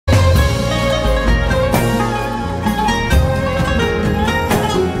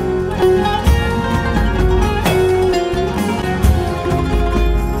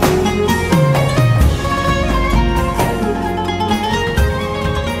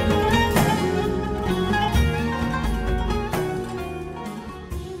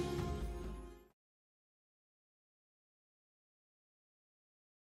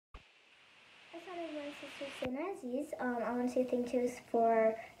Sandra Azeez. I want to say thank yous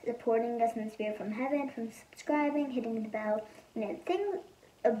for supporting us in the spirit from heaven, from subscribing, hitting the bell, and everything.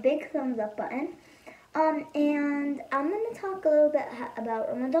 A big thumbs up button. And I'm going to talk a little bit about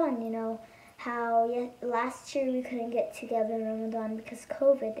Ramadan. You know, how last year we couldn't get together in Ramadan because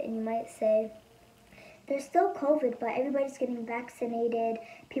COVID, and you might say, there's still COVID, but everybody's getting vaccinated.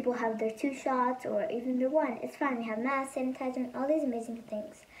 People have their 2 shots or even their 1. It's fine. We have masks, sanitizer, all these amazing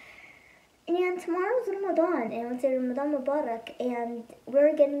things. And tomorrow's Ramadan, and it's a Ramadan Mubarak, and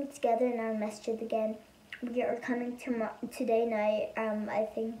we're getting together in our masjid again. We are coming today night. I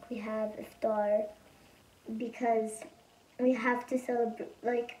think we have iftar because we have to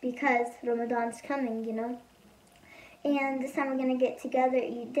celebrate, because Ramadan's coming, you know. And this time we're gonna get together,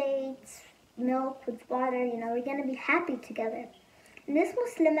 eat dates, milk with water, you know. We're gonna be happy together. And this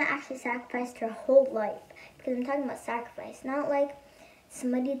Muslimah actually sacrificed her whole life, because I'm talking about sacrifice, not like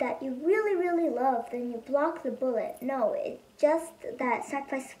somebody that you really, really love, then you block the bullet. No, it's just that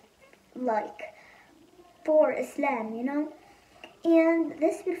sacrifice, like, for Islam, you know? And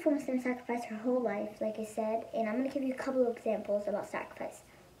this beautiful Muslim sacrificed her whole life, like I said, and I'm going to give you a couple of examples about sacrifice.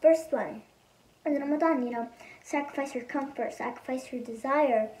 First one, in Ramadan, you know, sacrifice your comfort, sacrifice your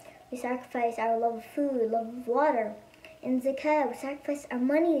desire. We sacrifice our love of food, love of water. In zakah, we sacrifice our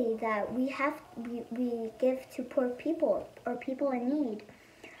money that we give to poor people or people in need.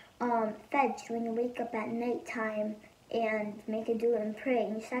 Fajr, when you wake up at night time and make a dua and pray,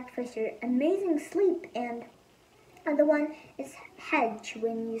 and you sacrifice your amazing sleep. And the one is Hajj,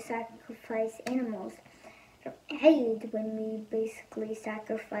 when you sacrifice animals. Eid, when we basically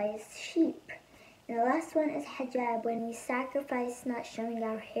sacrifice sheep. And the last one is Hijab, when we sacrifice not showing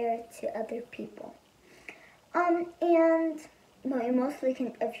our hair to other people. And well, you mostly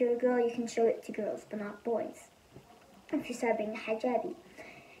can, if you're a girl, you can show it to girls, but not boys, if you start being hijabi.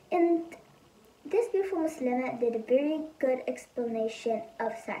 And this beautiful Muslimah did a very good explanation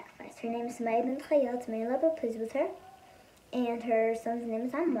of sacrifice. Her name is Sumayyah ibn Khayyāṭ, may Allah be pleased with her. And her son's name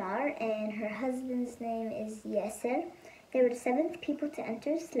is Ammar, and her husband's name is Yasir. They were the 7th people to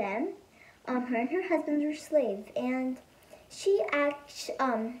enter Islam. Her and her husband were slaves, and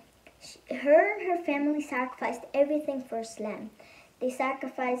her and her family sacrificed everything for Islam. They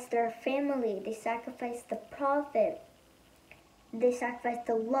sacrificed their family, they sacrificed the Prophet, they sacrificed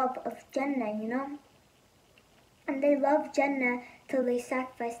the love of Jannah, you know? And they loved Jannah till they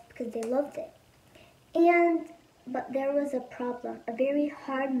sacrificed because they loved it. But there was a problem, a very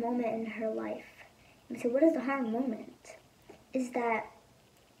hard moment in her life. And so what is the hard moment? Is that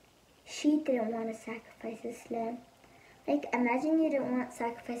she didn't want to sacrifice Islam. Like, imagine you didn't want to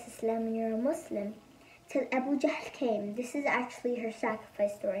sacrifice Islam when you're a Muslim. Till Abu Jahl came. This is actually her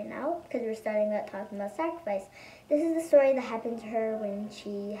sacrifice story now, because we're starting out talking about sacrifice. This is the story that happened to her when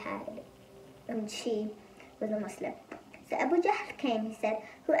she was a Muslim. So Abu Jahl came. He said,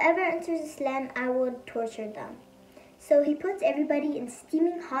 whoever enters Islam, I will torture them. So he puts everybody in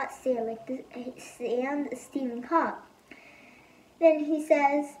steaming hot sand, like the sand is steaming hot. Then he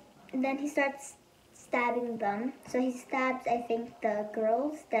starts stabbing them. So he stabs, I think, the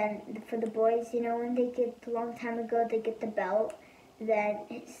girls. Then for the boys, you know, when they get, a long time ago, they get the belt. Then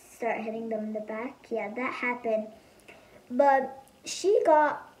start hitting them in the back. Yeah, that happened. But she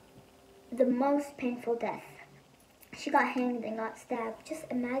got the most painful death. She got hanged and got stabbed. Just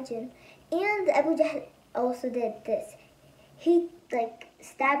imagine. And Abu Jahl also did this. He, like,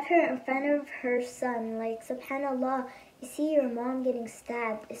 stabbed her in front of her son. Like, subhanAllah. You see your mom getting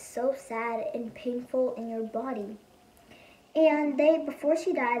stabbed is so sad and painful in your body. And before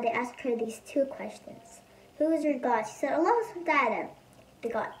she died, they asked her these 2 questions. Who is your God? She said, Allah subhanahu wa ta'ala. They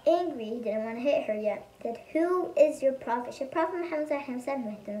got angry, he didn't want to hit her yet. Said, who is your prophet? She said, Prophet Muhammad said,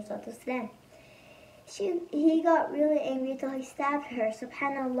 he got really angry till he stabbed her.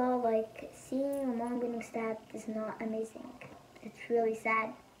 SubhanAllah, like, seeing a mom getting stabbed is not amazing. It's really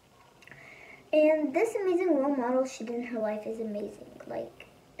sad. And this amazing role model she did in her life is amazing. Like,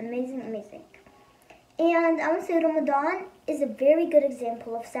 amazing, amazing. And I want to say Ramadan is a very good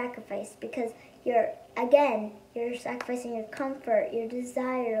example of sacrifice, because you're sacrificing your comfort, your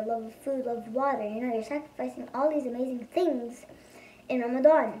desire, love of food, love of water. You know, you're sacrificing all these amazing things in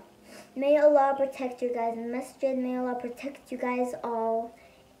Ramadan. May Allah protect you guys in the masjid. May Allah protect you guys all,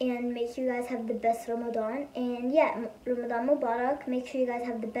 and make sure you guys have the best Ramadan. And yeah, Ramadan Mubarak. Make sure you guys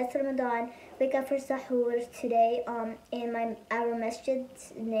have the best Ramadan. Wake up for sahur today. And our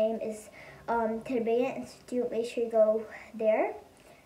masjid's name is Tarbiyah Institute. Make sure you go there.